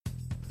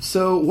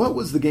So, what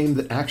was the game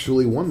that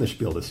actually won the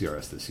Spiel Des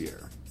Jahres this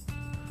year?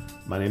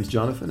 My name's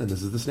Jonathan, and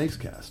this is the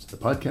SnakesCast, the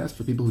podcast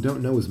for people who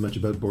don't know as much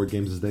about board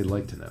games as they'd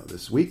like to know.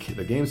 This week,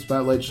 the game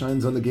spotlight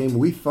shines on the game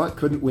we thought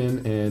couldn't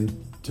win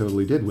and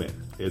totally did win.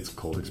 It's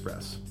Colt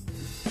Express.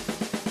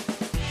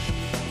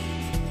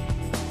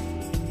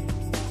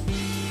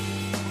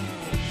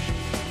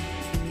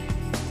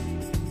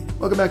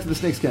 Welcome back to the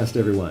SnakesCast,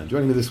 everyone.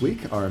 Joining me this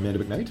week are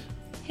Amanda McKnight.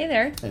 Hey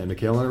there. And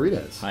Mikhail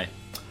Honorides. Hi.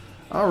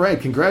 All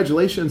right,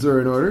 congratulations are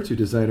in order to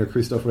designer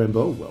Christophe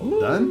Rambeau. Well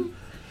done.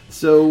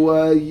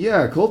 So,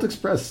 Colt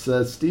Express,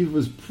 Steve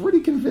was pretty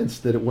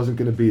convinced that it wasn't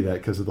going to be that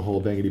because of the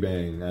whole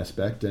bangity-bang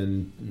aspect,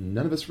 and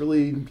none of us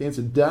really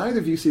answered. Did either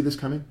of you see this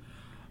coming?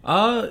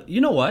 You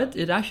know what?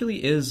 It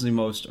actually is the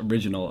most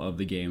original of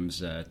the games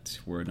that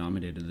were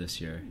nominated this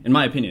year, in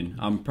my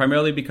opinion.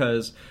 Primarily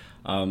because,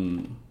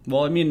 when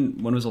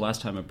was the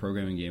last time a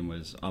programming game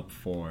was up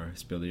for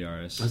Spiel Des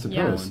Jahres? I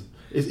suppose. Yeah.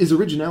 Is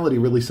originality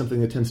really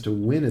something that tends to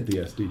win at the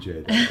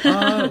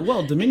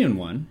SDJ? Dominion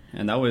won,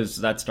 and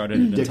that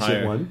started an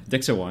Dixit won.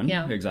 Dixit won,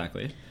 yeah.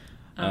 Exactly.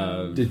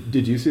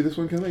 Did you see this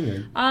one coming?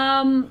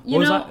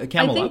 Camelot?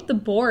 I think the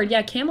board,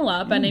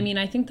 Camelot, and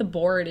I think the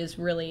board is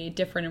really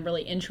different and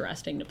really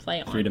interesting to play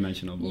on.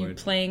 Three-dimensional board. You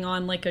playing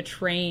on like a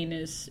train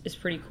is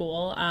pretty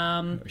cool.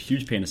 A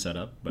huge pain to set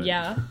up. But,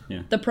 yeah.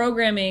 The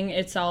programming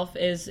itself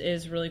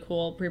is really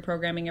cool,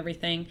 pre-programming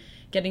everything,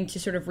 getting to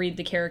sort of read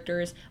the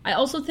characters. I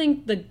also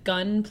think the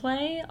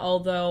gunplay,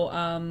 although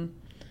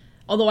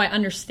I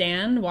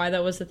understand why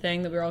that was the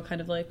thing that we were all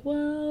kind of like,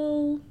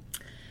 well...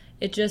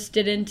 It just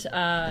didn't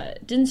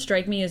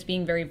strike me as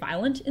being very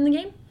violent in the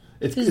game.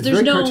 It's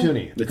very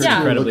cartoony. The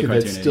cartoon look of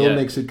it still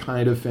makes it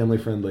kind of family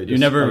friendly.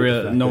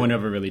 No one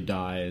ever really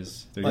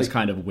dies. They're just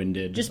kind of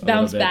winded. Just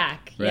bounce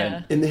back. Right?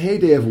 Yeah. In the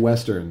heyday of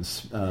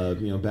westerns,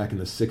 back in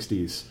the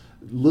 '60s,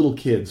 little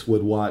kids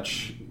would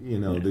watch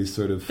these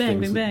sort of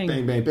bang, things, bang,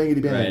 bang, bang,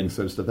 bangity bang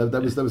sort of stuff.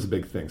 That was a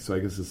big thing. So I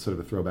guess it's sort of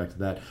a throwback to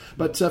that.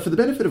 But for the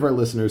benefit of our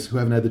listeners who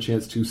haven't had the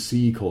chance to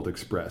see Colt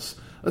Express,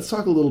 let's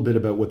talk a little bit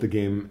about what the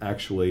game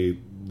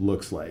actually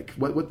looks like.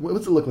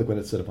 What's it look like when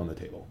it's set up on the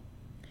table?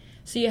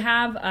 So you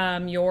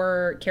have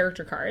your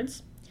character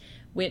cards,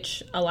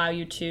 which allow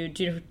you to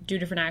do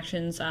different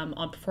actions,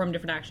 perform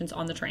different actions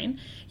on the train.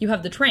 You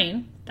have the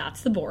train,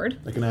 that's the board.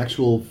 Like an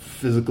actual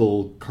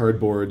physical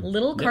cardboard.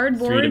 Little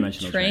cardboard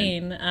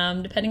train.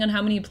 Depending on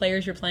how many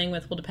players you're playing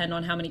with will depend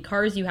on how many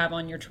cars you have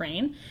on your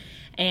train.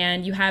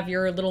 And you have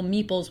your little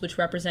meeples, which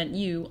represent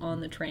you on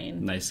the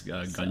train. Nice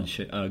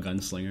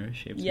gunslinger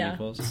shaped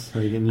meeples. So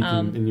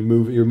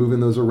you're moving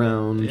those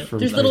around. Yep.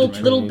 There's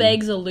little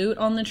bags of loot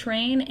on the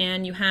train,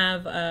 and you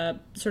have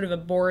sort of a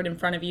board in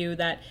front of you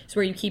that is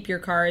where you keep your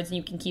cards, and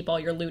you can keep all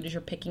your loot as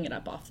you're picking it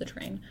up off the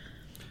train.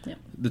 Yeah.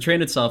 The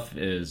train itself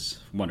is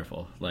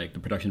wonderful. Like, the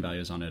production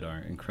values on it are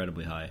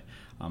incredibly high.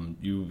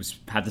 You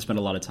have to spend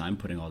a lot of time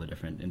putting all the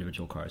different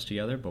individual cars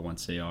together, but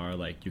once they are,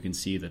 you can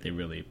see that they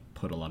really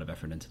put a lot of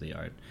effort into the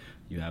art.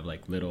 You have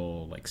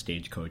little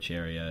stagecoach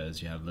areas.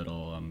 You have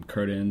little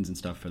curtains and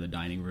stuff for the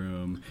dining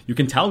room. You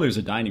can tell there's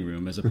a dining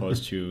room as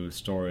opposed to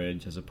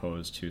storage, as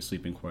opposed to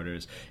sleeping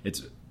quarters.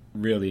 It's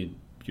really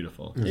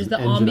beautiful. There's the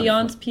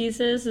ambiance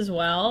pieces as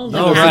well.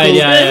 Oh, right,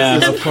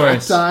 yeah, of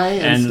course.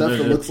 And stuff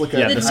that looks like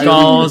the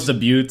skulls, the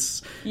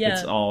buttes. Yeah.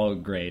 It's all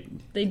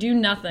great. They do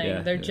nothing.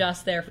 Yeah, they're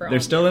just there for. They're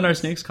still in our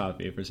Snakes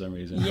copy for some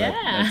reason.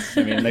 Yeah.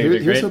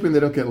 Here's hoping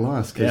they don't get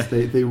lost, because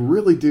they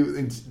really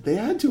do. They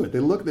add to it.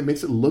 It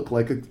makes it look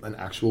like an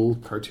actual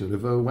cartoon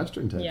of a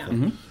Western type thing.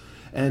 Mm-hmm.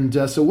 And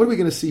so, what are we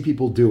going to see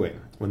people doing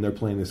when they're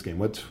playing this game?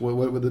 What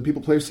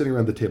the players sitting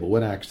around the table?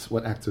 What acts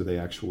are they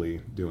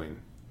actually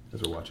doing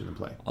as we're watching them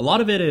play? A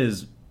lot of it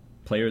is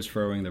players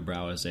furrowing their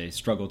brow as they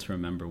struggle to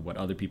remember what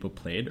other people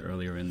played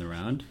earlier in the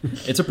round.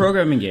 It's a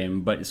programming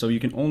game, but so you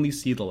can only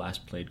see the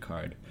last played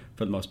card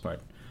for the most part,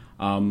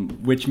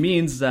 which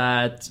means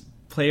that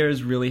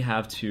players really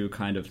have to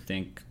kind of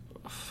think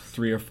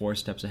 3 or 4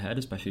 steps ahead,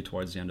 especially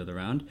towards the end of the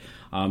round.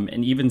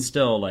 And even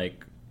still,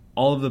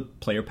 all of the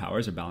player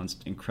powers are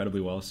balanced incredibly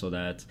well, so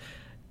that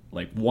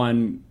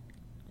one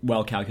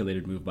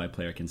well-calculated move by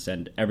player can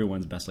send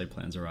everyone's best laid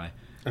plans awry.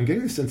 I'm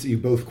getting the sense that you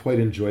both quite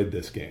enjoyed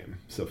this game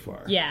so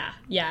far. Yeah,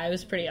 it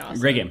was pretty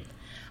awesome. Great game.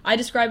 I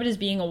describe it as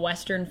being a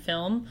Western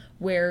film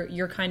where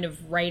you're kind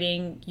of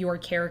writing your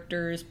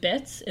character's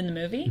bits in the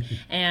movie,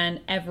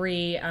 and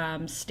every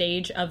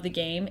stage of the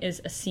game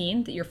is a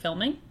scene that you're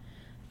filming.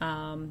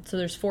 So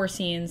there's 4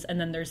 scenes, and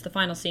then there's the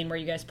final scene where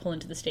you guys pull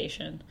into the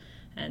station.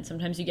 And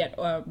sometimes you get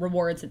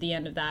rewards at the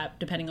end of that,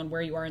 depending on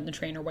where you are in the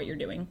train or what you're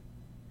doing.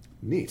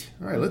 Neat.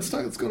 All right, let's go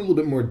into a little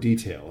bit more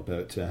detail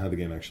about how the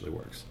game actually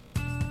works.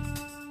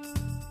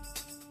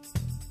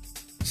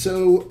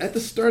 So, at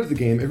the start of the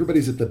game,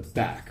 everybody's at the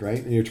back,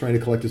 right? And you're trying to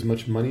collect as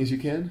much money as you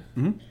can?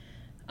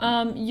 Mm-hmm.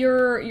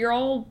 You're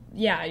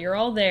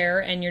all there,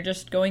 and you're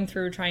just going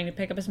through trying to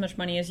pick up as much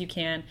money as you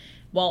can,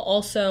 while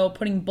also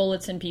putting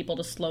bullets in people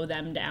to slow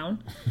them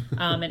down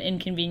and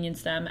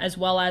inconvenience them, as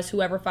well as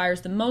whoever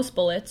fires the most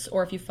bullets,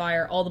 or if you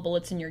fire all the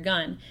bullets in your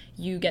gun,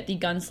 you get the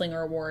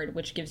Gunslinger Award,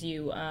 which gives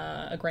you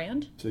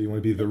 $1,000. So you want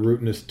to be the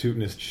rootinest,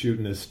 tootinest,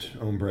 shootinest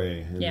hombre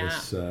in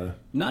this...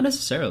 Not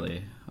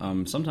necessarily.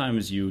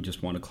 Sometimes you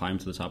just want to climb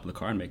to the top of the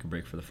car and make a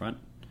break for the front.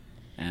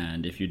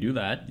 And if you do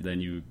that, then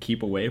you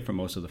keep away from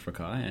most of the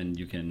fracas, and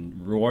you can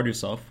reward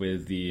yourself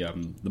with the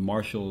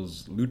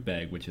Marshal's loot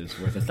bag, which is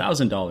worth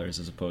 $1,000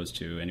 as opposed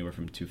to anywhere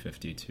from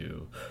 $250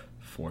 to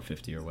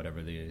 $450 or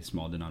whatever the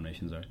small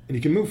denominations are. And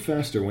you can move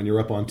faster when you're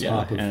up on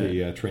top of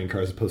the train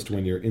car as opposed to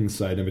when you're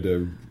inside having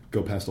to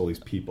go past all these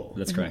people.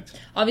 That's correct.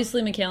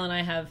 Obviously, Mikhail and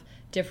I have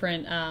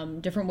different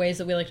ways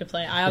that we like to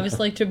play. I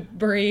obviously like to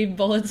bury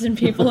bullets in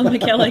people, and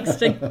Mikhail likes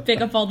to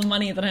pick up all the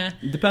money that I...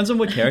 Depends on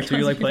what character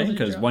you like playing,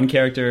 because one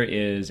character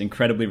is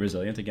incredibly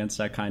resilient against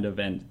that kind of,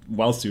 and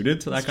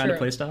well-suited to that kind of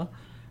play style.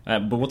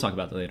 But we'll talk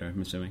about that later,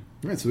 I'm assuming.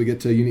 All right, so we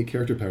get unique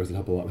character powers that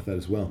help a lot with that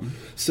as well.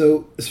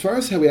 So as far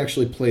as how we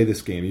actually play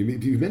this game,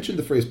 you mentioned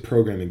the phrase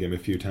programming game a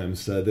few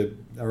times. That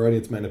our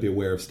audience might not be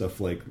aware of stuff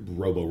like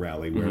Robo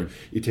Rally, where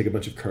you take a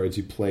bunch of cards,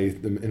 you play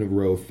them in a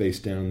row face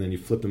down, and then you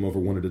flip them over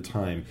one at a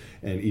time,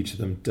 and each of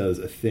them does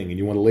a thing. And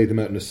you want to lay them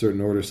out in a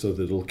certain order so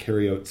that it'll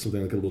carry out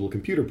something like a little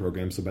computer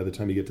program, so by the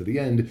time you get to the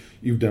end,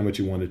 you've done what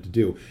you wanted to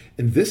do.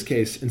 In this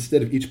case,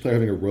 instead of each player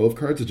having a row of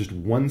cards, it's just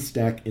one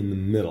stack in the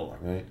middle,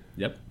 right?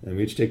 Yep. And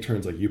we each take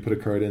turns, like you put a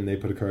card in, they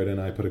put a card in,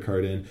 I put a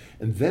card in,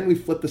 and then we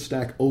flip the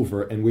stack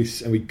over and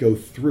we go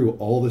through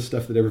all the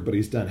stuff that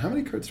everybody's done. How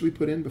many cards do we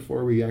put in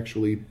before we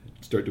actually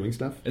start doing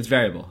stuff? It's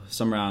variable.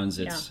 Some rounds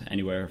it's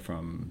anywhere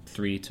from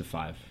 3 to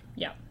 5.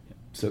 Yeah.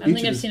 So I don't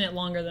think I've seen it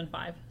longer than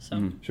 5.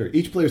 So Sure.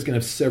 Each player's going to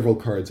have several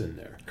cards in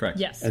there. Correct.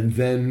 Yes. And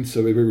then,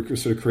 so we're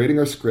sort of creating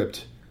our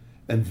script,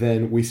 and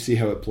then we see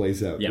how it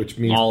plays out, which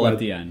means all at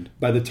the end.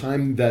 By the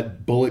time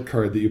that bullet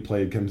card that you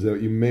played comes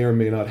out, you may or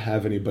may not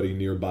have anybody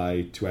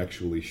nearby to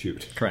actually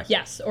shoot. Correct.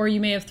 Yes, or you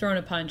may have thrown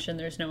a punch and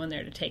there's no one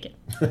there to take it.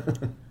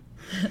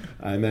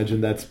 I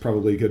imagine that's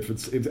probably good for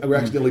if we're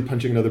accidentally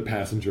punching another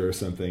passenger or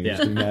something. Yeah.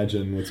 Just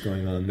imagine what's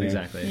going on there.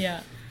 Exactly.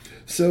 Yeah.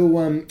 So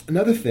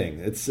another thing,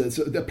 it's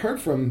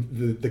apart from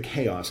the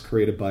chaos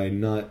created by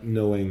not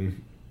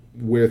knowing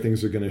where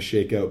things are going to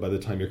shake out by the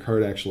time your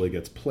card actually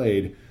gets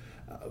played,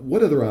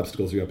 what other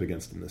obstacles are you up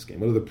against in this game?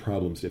 What other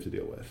problems do you have to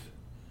deal with?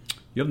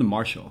 You have the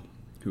Marshal,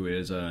 who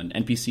is an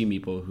NPC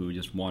meeple who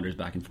just wanders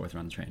back and forth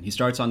around the train. He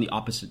starts on the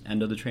opposite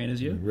end of the train as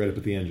you. Right up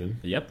at the engine.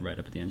 Yep, right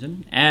up at the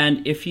engine.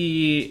 And if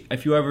you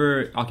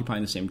ever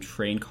occupying the same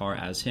train car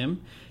as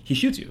him, he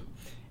shoots you.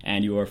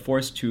 And you are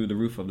forced to the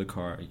roof of the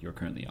car you're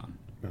currently on.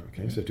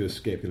 Okay, so you have to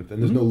escape. And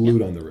there's no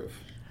loot on the roof.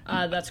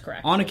 That's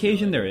correct. On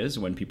occasion there is,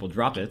 when people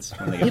drop it.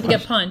 When they People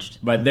get punched.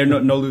 But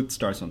no loot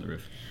starts on the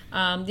roof.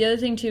 The other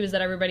thing, too, is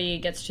that everybody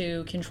gets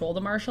to control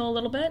the Marshal a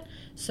little bit.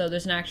 So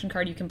there's an action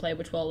card you can play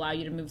which will allow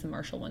you to move the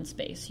Marshal one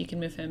space. You can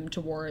move him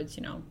towards,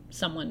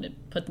 someone to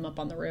put them up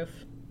on the roof.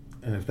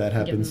 And if that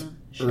happens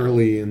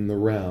early in the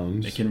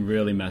round... It can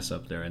really mess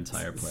up their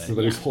entire play.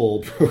 Somebody's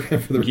whole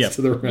program for the rest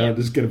of the round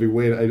is going to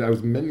be I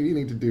was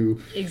meaning to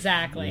do...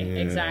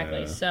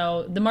 Exactly.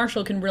 So the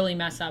Marshal can really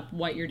mess up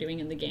what you're doing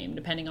in the game,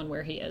 depending on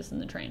where he is in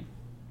the train.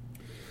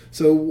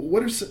 So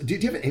do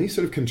you have any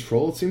sort of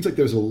control? It seems like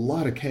there's a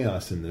lot of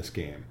chaos in this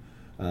game.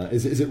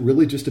 Is it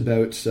really just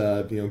about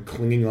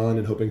clinging on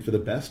and hoping for the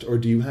best, or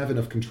do you have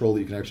enough control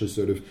that you can actually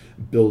sort of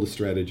build a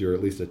strategy or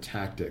at least a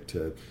tactic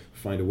to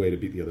find a way to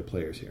beat the other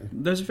players here?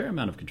 There's a fair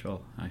amount of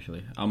control,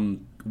 actually.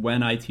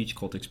 When I teach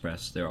Colt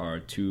Express, there are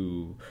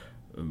 2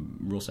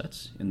 rule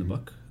sets in the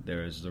book.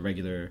 There's the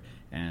regular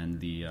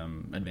and the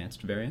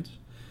advanced variant.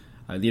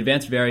 The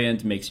advanced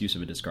variant makes use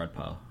of a discard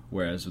pile,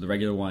 whereas with the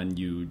regular one,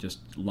 you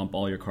just lump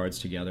all your cards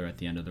together at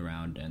the end of the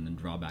round and then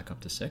draw back up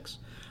to 6.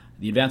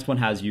 The advanced one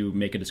has you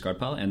make a discard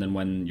pile, and then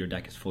when your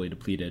deck is fully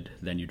depleted,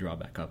 then you draw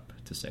back up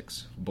to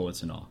 6,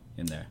 bullets and all,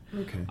 in there.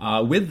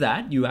 Okay. With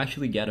that, you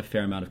actually get a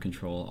fair amount of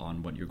control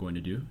on what you're going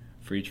to do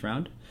for each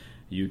round.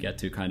 You get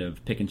to kind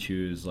of pick and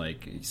choose,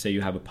 like, say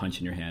you have a punch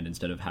in your hand,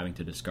 instead of having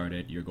to discard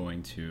it, you're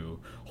going to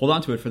hold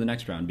on to it for the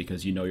next round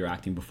because you know you're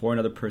acting before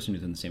another person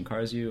who's in the same car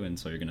as you, and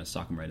so you're going to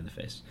sock them right in the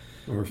face.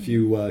 Or if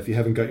you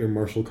haven't got your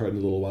Marshal card in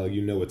a little while,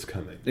 you know it's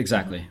coming.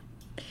 Exactly.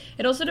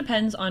 It also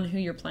depends on who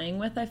you're playing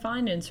with, I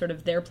find, and sort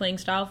of their playing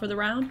style for the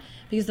round,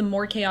 because the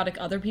more chaotic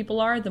other people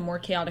are, the more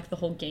chaotic the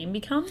whole game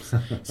becomes.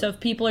 So if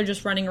people are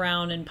just running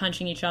around and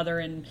punching each other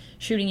and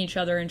shooting each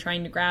other and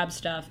trying to grab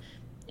stuff,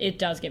 it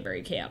does get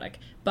very chaotic.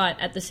 But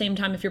at the same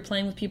time, if you're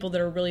playing with people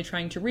that are really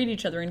trying to read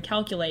each other and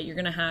calculate, you're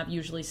going to have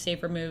usually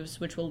safer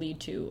moves, which will lead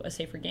to a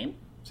safer game.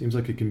 Seems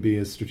like it can be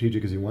as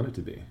strategic as you want it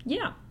to be.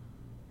 Yeah.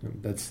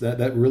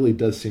 That really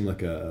does seem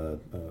like a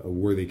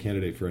worthy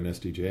candidate for an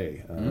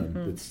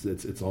SDJ.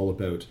 It's all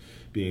about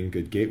being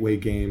good gateway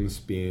games,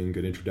 being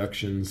good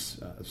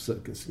introductions,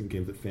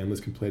 games that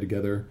families can play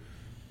together.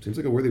 seems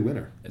like a worthy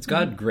winner. It's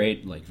got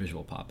great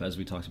visual pop, as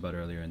we talked about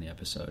earlier in the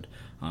episode.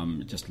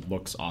 It just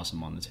looks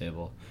awesome on the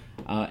table.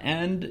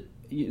 And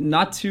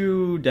not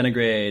to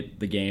denigrate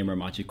the game or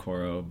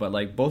Machikoro,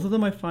 but both of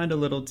them I find a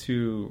little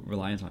too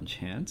reliant on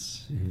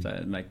chance. If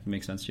that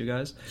makes sense to you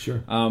guys. Sure.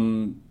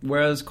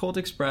 Whereas Colt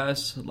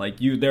Express,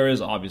 there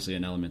is obviously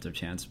an element of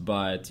chance,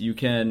 but you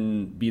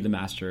can be the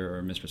master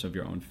or mistress of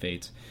your own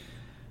fate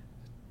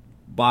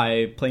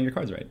by playing your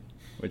cards right,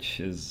 which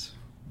is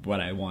what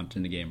I want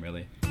in the game,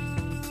 really.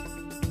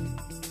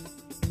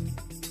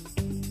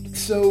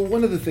 So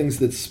one of the things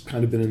that's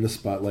kind of been in the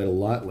spotlight a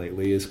lot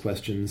lately is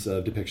questions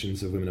of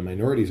depictions of women and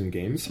minorities in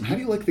games. How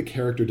do you like the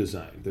character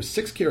design? There's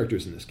 6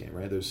 characters in this game,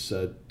 right? There's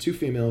 2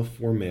 female,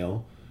 4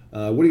 male.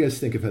 What do you guys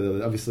think of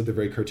how obviously they're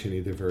very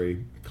cartoony, they're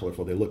very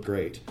colorful, they look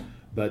great.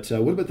 But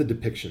what about the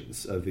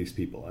depictions of these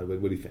people?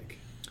 What do you think?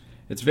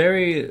 It's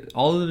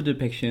all of the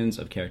depictions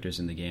of characters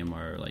in the game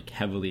are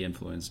heavily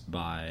influenced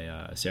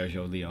by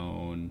Sergio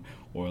Leone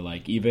or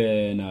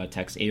even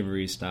Tex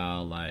Avery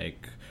style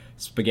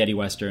spaghetti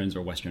westerns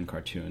or western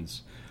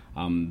cartoons.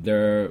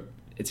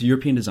 It's a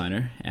European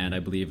designer, and I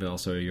believe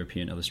also a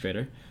European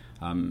illustrator.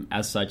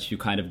 As such, you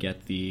kind of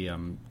get the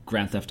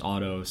Grand Theft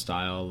Auto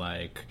style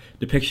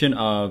depiction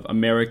of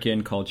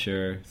American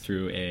culture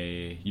through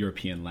a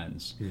European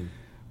lens,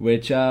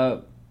 which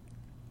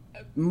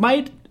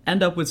might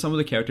end up with some of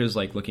the characters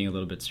looking a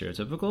little bit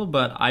stereotypical,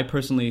 but I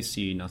personally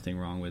see nothing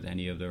wrong with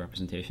any of the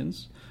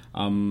representations.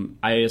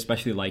 I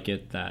especially like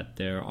it that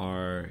there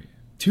are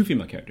 2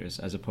 female characters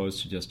as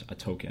opposed to just a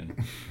token.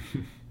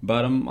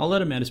 But I'll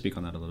let Amanda speak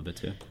on that a little bit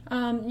too.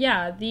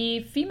 Yeah,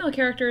 the female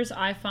characters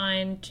I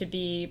find to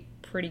be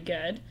pretty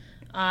good.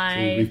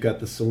 So we've got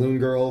the saloon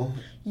girl.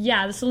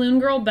 Yeah, the saloon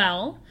girl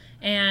Belle,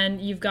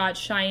 and you've got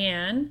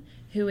Cheyenne,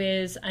 who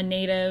is a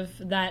native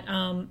that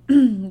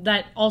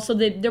that also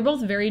they're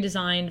both very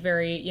designed,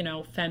 very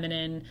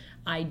feminine,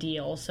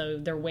 ideal. So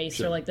their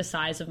waists are the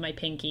size of my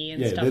pinky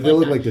and stuff like that. They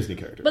look like Disney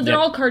characters. But they're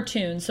all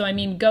cartoons. So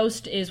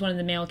Ghost is one of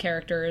the male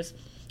characters.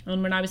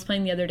 And when I was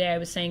playing the other day, I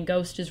was saying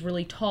Ghost is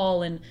really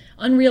tall and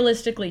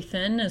unrealistically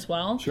thin as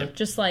well. Sure.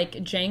 Just like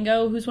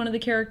Django, who's one of the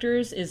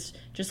characters, is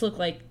just look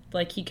like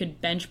he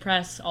could bench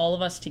press all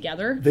of us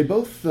together. They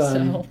both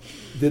the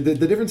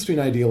difference between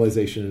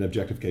idealization and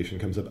objectification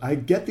comes up. I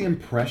get the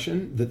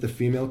impression that the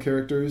female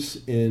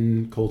characters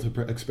in Colt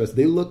Express,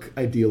 they look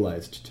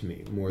idealized to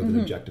me more than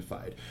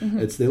objectified.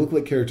 They look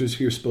like characters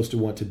who you're supposed to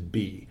want to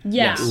be,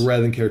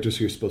 rather than characters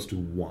who you're supposed to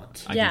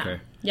want. I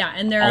concur. Yeah,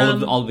 and they're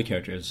all of the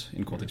characters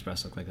in Colt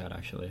Express look like that,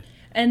 actually.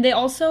 And they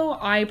also,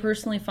 I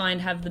personally find,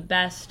 have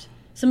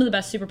some of the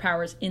best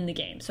superpowers in the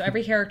game. So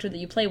every character that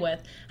you play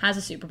with has a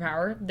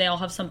superpower. They all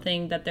have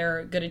something that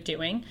they're good at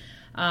doing.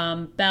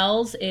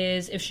 Belle's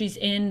is if she's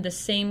in the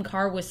same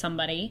car with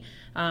somebody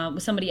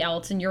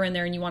else, and you're in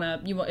there, and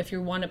if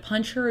you want to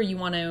punch her or you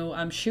want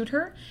to shoot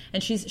her,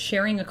 and she's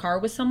sharing a car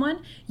with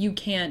someone, you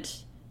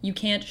can't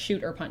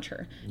shoot or punch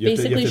her.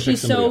 Basically,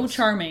 she's so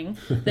charming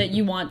that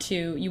you want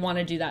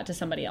to do that to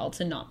somebody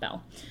else and not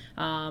Belle.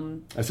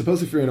 I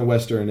suppose if you're in a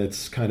Western,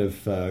 it's kind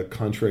of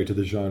contrary to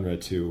the genre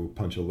to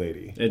punch a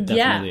lady. It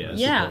definitely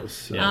is. Yeah. Suppose,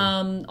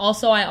 so.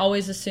 Also, I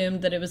always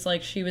assumed that it was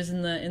she was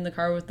in the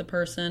car with the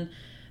person,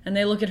 and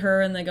they look at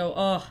her and they go,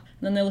 oh.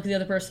 And then they look at the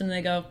other person and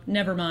they go,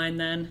 never mind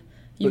then.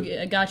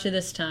 I got you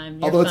this time.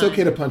 You're although fine. it's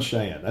okay to punch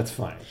Cheyenne, that's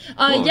fine. It's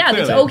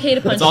okay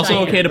to punch Cheyenne. It's also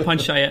okay to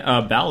punch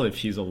Belle if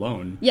she's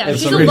alone. Yeah, if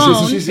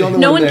she's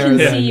alone, no one can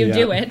there, see you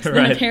do Right. it,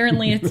 then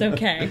apparently it's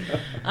okay.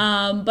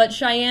 But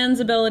Cheyenne's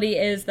ability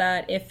is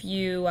that if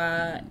you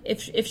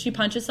if she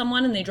punches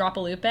someone and they drop a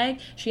loot bag,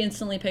 she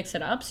instantly picks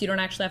it up, so you don't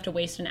actually have to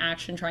waste an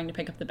action trying to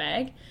pick up the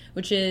bag,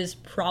 which is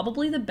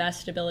probably the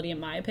best ability, in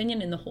my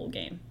opinion, in the whole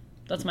game.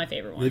 That's my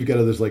favorite one. You've got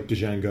others like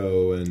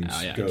Django and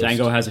Ghost.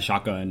 Django has a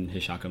shotgun.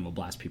 His shotgun will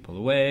blast people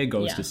away.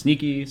 Ghost is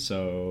sneaky,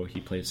 so he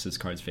plays his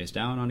cards face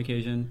down on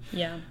occasion.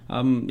 Yeah.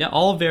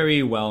 All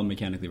very well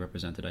mechanically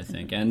represented, I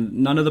think. And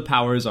none of the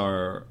powers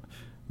are,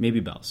 maybe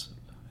Belle's,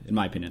 in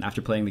my opinion,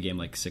 after playing the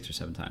game 6 or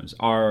 7 times,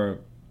 are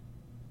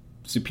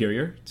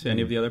superior to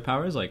any of the other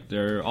powers.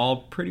 They're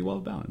all pretty well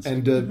balanced.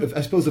 And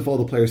I suppose if all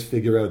the players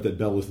figure out that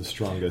Belle is the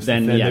strongest,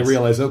 then yes. they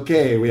realize,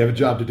 okay, we have a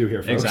job to do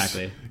here, folks.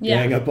 Exactly.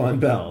 Gang up on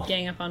Belle.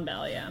 Gang up on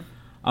Belle, yeah.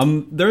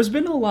 There's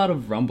been a lot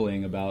of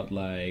rumbling about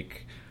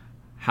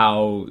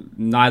how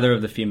neither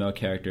of the female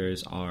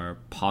characters are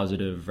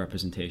positive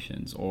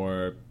representations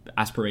or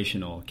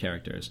aspirational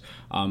characters,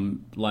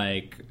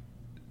 like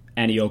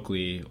Annie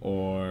Oakley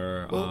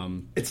or...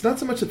 it's not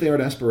so much that they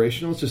aren't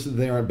aspirational, it's just that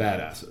they aren't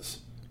badasses.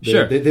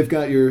 Sure. They've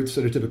got your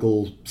sort of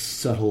typical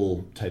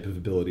subtle type of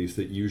abilities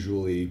that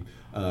usually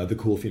the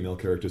cool female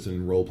characters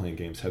in role-playing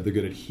games have. They're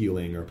good at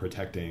healing or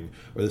protecting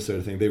or this sort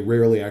of thing. They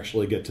rarely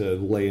actually get to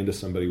lay into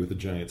somebody with a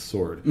giant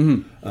sword.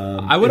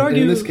 I would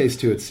argue... in this case,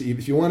 too, it's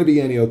if you want to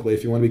be Annie Oakley,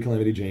 if you want to be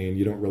Calamity Jane,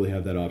 you don't really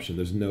have that option.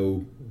 There's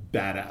no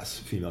badass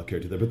female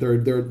character there. But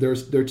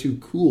there are 2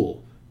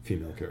 cool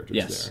female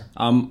characters there.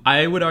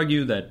 I would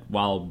argue that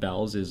while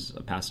Belle's is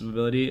a passive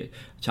ability,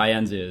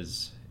 Cheyenne's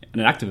is an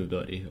active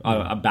ability,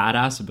 a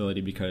badass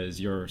ability, because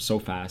you're so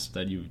fast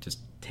that you just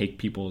take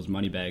people's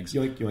money bags.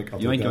 Yoink,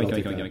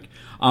 yoink.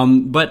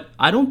 But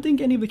I don't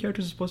think any of the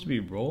characters are supposed to be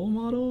role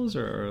models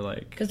or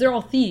like, because they're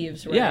all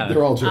thieves, right? Yeah,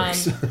 they're all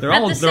jerks. they're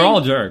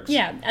all jerks.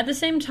 Yeah. At the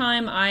same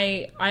time,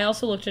 I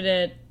also looked at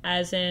it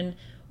as in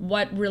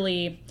what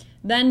really.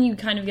 Then you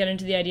kind of get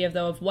into the idea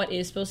of what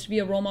is supposed to be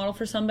a role model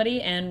for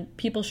somebody, and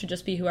people should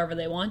just be whoever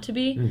they want to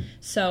be.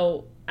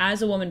 So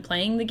as a woman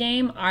playing the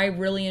game, I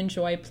really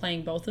enjoy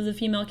playing both of the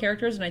female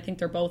characters, and I think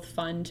they're both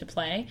fun to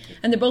play.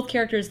 And they're both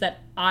characters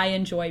that I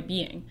enjoy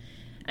being.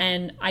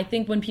 And I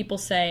think when people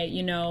say,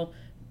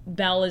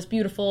 Belle is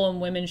beautiful and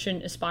women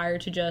shouldn't aspire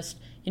to just,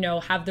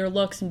 have their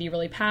looks and be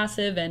really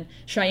passive, and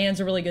Cheyenne's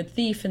a really good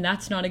thief and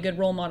that's not a good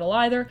role model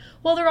either.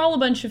 Well, they're all a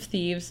bunch of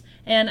thieves,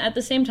 and at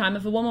the same time,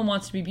 if a woman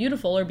wants to be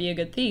beautiful or be a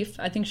good thief,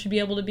 I think she'd be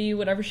able to be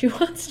whatever she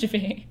wants to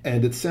be.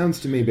 And it sounds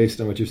to me, based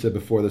on what you said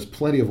before, there's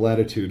plenty of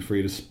latitude for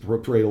you to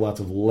parade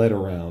lots of lead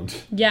around.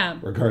 Yeah.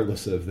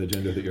 Regardless of the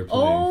gender that you're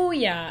playing. Oh,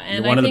 yeah.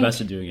 And you're one of the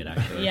best at doing it,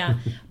 actually. Yeah.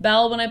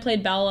 Belle, when I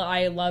played Belle,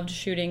 I loved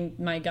shooting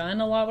my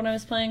gun a lot when I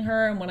was playing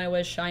her, and when I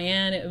was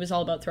Cheyenne, it was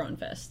all about throwing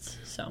fists.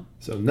 So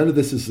none of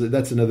this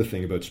that's another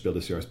thing about Spiel Des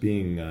Jahres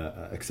being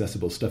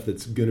accessible, stuff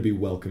that's going to be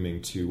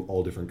welcoming to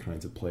all different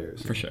kinds of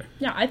players. For sure.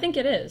 Yeah, I think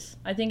it is.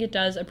 I think it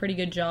does a pretty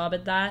good job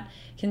at that,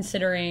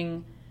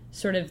 considering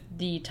sort of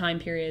the time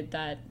period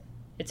that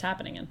it's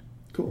happening in.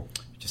 Cool.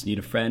 You just need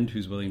a friend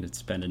who's willing to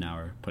spend an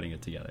hour putting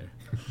it together.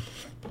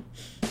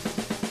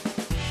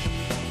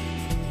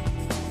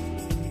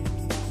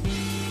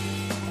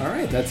 All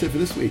right, that's it for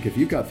this week. If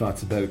you've got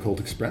thoughts about Colt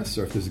Express,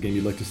 or if there's a game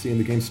you'd like to see in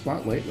the game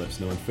spotlight, let us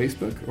know on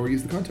Facebook or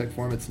use the contact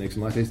form at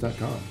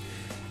snakesandlattes.com.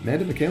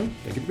 Amanda, Mikhail,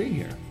 thank you for being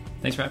here.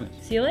 Thanks for having us.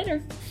 See you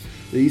later.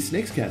 The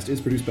SnakesCast is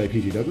produced by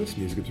PG Douglas.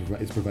 Music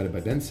is provided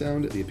by Ben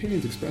Sound. The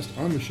opinions expressed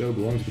on the show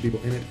belong to the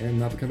people in it and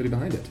not the company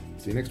behind it.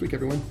 See you next week,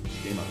 everyone.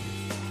 Game on.